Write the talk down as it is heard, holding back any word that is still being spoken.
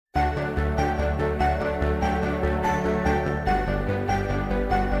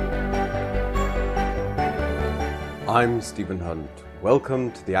I'm Stephen Hunt. Welcome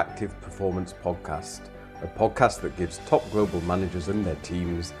to the Active Performance Podcast, a podcast that gives top global managers and their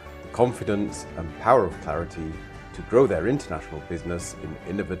teams the confidence and power of clarity to grow their international business in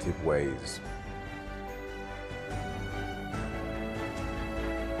innovative ways.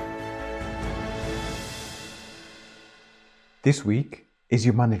 This week, is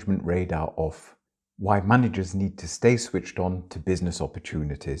your management radar off? Why managers need to stay switched on to business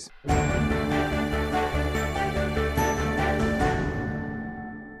opportunities.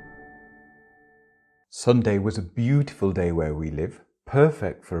 Sunday was a beautiful day where we live,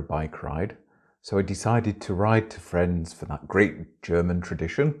 perfect for a bike ride, so I decided to ride to friends for that great German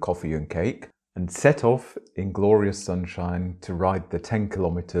tradition, coffee and cake, and set off in glorious sunshine to ride the 10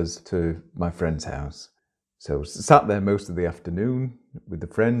 kilometers to my friend's house. So sat there most of the afternoon with the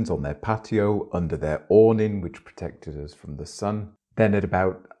friends on their patio under their awning, which protected us from the sun. Then at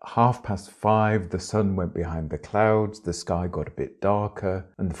about 5:30, the sun went behind the clouds, the sky got a bit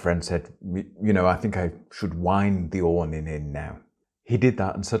darker, and the friend said, I think I should wind the awning in now. He did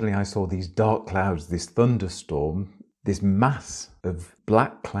that, and suddenly I saw these dark clouds, this thunderstorm, this mass of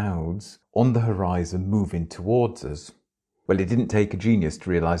black clouds on the horizon moving towards us. Well, it didn't take a genius to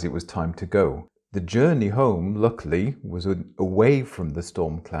realise it was time to go. The journey home, luckily, was away from the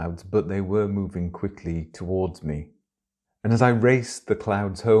storm clouds, but they were moving quickly towards me. And as I raced the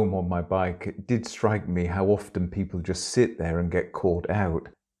clouds home on my bike, it did strike me how often people just sit there and get caught out.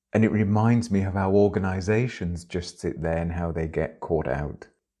 And it reminds me of how organisations just sit there and how they get caught out.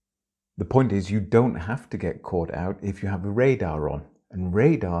 The point is, you don't have to get caught out if you have a radar on. And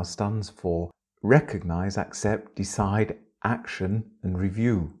radar stands for recognise, accept, decide, action and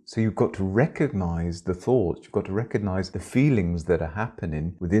review. So you've got to recognise the thoughts, you've got to recognise the feelings that are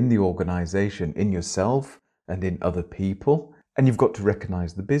happening within the organisation, in yourself and in other people, and you've got to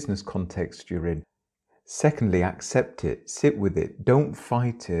recognise the business context you're in. Secondly, accept it, sit with it, don't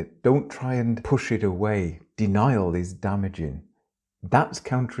fight it, don't try and push it away. Denial is damaging. That's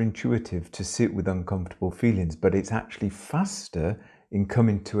counterintuitive to sit with uncomfortable feelings, but it's actually faster in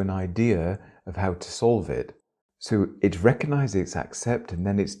coming to an idea of how to solve it. So it's recognise, it's accept, and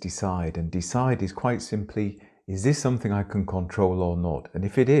then it's decide. And decide is quite simply, is this something I can control or not? And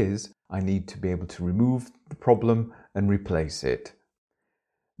if it is, I need to be able to remove the problem and replace it.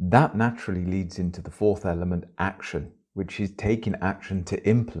 That naturally leads into the fourth element, action, which is taking action to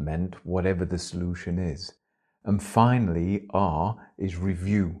implement whatever the solution is. And finally, R is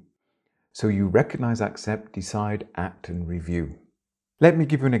review. So you recognise, accept, decide, act, and review. Let me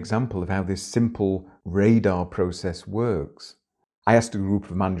give you an example of how this simple radar process works. I asked a group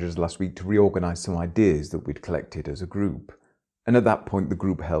of managers last week to reorganise some ideas that we'd collected as a group. And at that point, the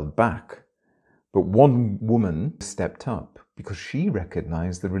group held back. But one woman stepped up because she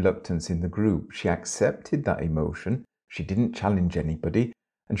recognised the reluctance in the group. She accepted that emotion. She didn't challenge anybody.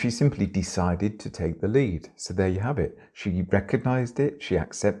 And she simply decided to take the lead. So there you have it. She recognised it, she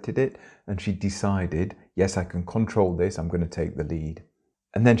accepted it, and she decided, yes, I can control this, I'm going to take the lead.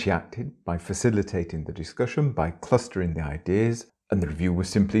 And then she acted by facilitating the discussion, by clustering the ideas, and the review was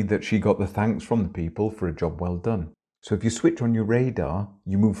simply that she got the thanks from the people for a job well done. So if you switch on your radar,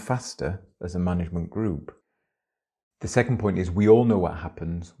 you move faster as a management group. The second point is we all know what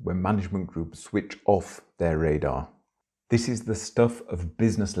happens when management groups switch off their radar. This is the stuff of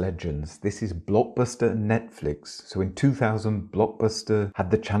business legends. This is Blockbuster and Netflix. So in 2000, Blockbuster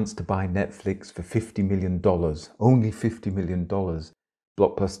had the chance to buy Netflix for $50 million, only $50 million.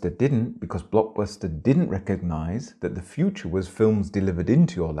 Blockbuster didn't, because Blockbuster didn't recognise that the future was films delivered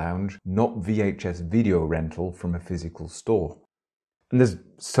into your lounge, not VHS video rental from a physical store. And there's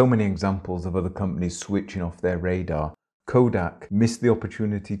so many examples of other companies switching off their radar. Kodak missed the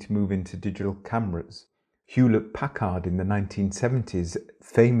opportunity to move into digital cameras. Hewlett-Packard in the 1970s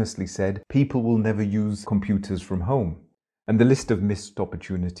famously said, people will never use computers from home. And the list of missed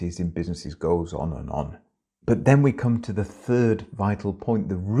opportunities in businesses goes on and on. But then we come to the third vital point.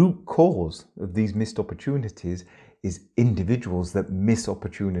 The root cause of these missed opportunities is individuals that miss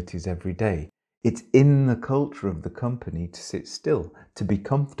opportunities every day. It's in the culture of the company to sit still, to be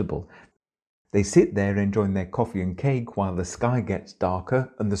comfortable. They sit there enjoying their coffee and cake while the sky gets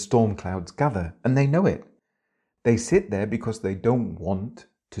darker and the storm clouds gather, and they know it. They sit there because they don't want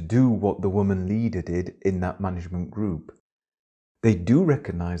to do what the woman leader did in that management group. They do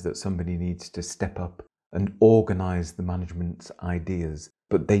recognise that somebody needs to step up and organise the management's ideas,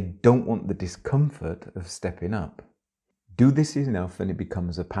 but they don't want the discomfort of stepping up. Do this enough and it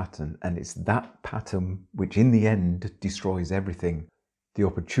becomes a pattern, and it's that pattern which in the end destroys everything. The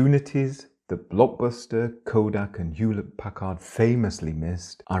opportunities that Blockbuster, Kodak and Hewlett-Packard famously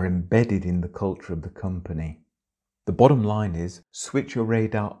missed are embedded in the culture of the company. The bottom line is switch your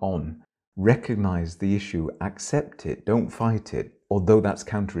radar on. Recognize the issue, accept it, don't fight it. Although that's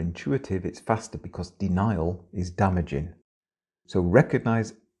counterintuitive, it's faster because denial is damaging. So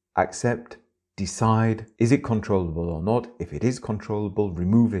recognize, accept, decide, is it controllable or not? If it is controllable,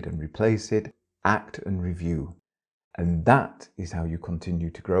 remove it and replace it, act and review. And that is how you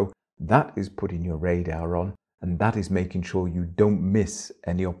continue to grow. That is putting your radar on, and that is making sure you don't miss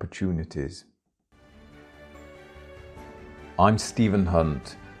any opportunities. I'm Stephen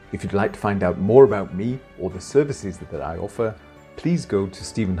Hunt. If you'd like to find out more about me or the services that I offer, please go to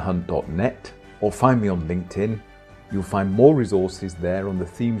stephenhunt.net or find me on LinkedIn. You'll find more resources there on the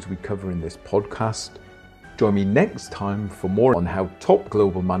themes we cover in this podcast. Join me next time for more on how top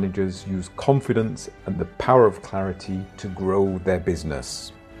global managers use confidence and the power of clarity to grow their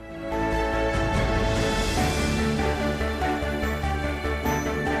business.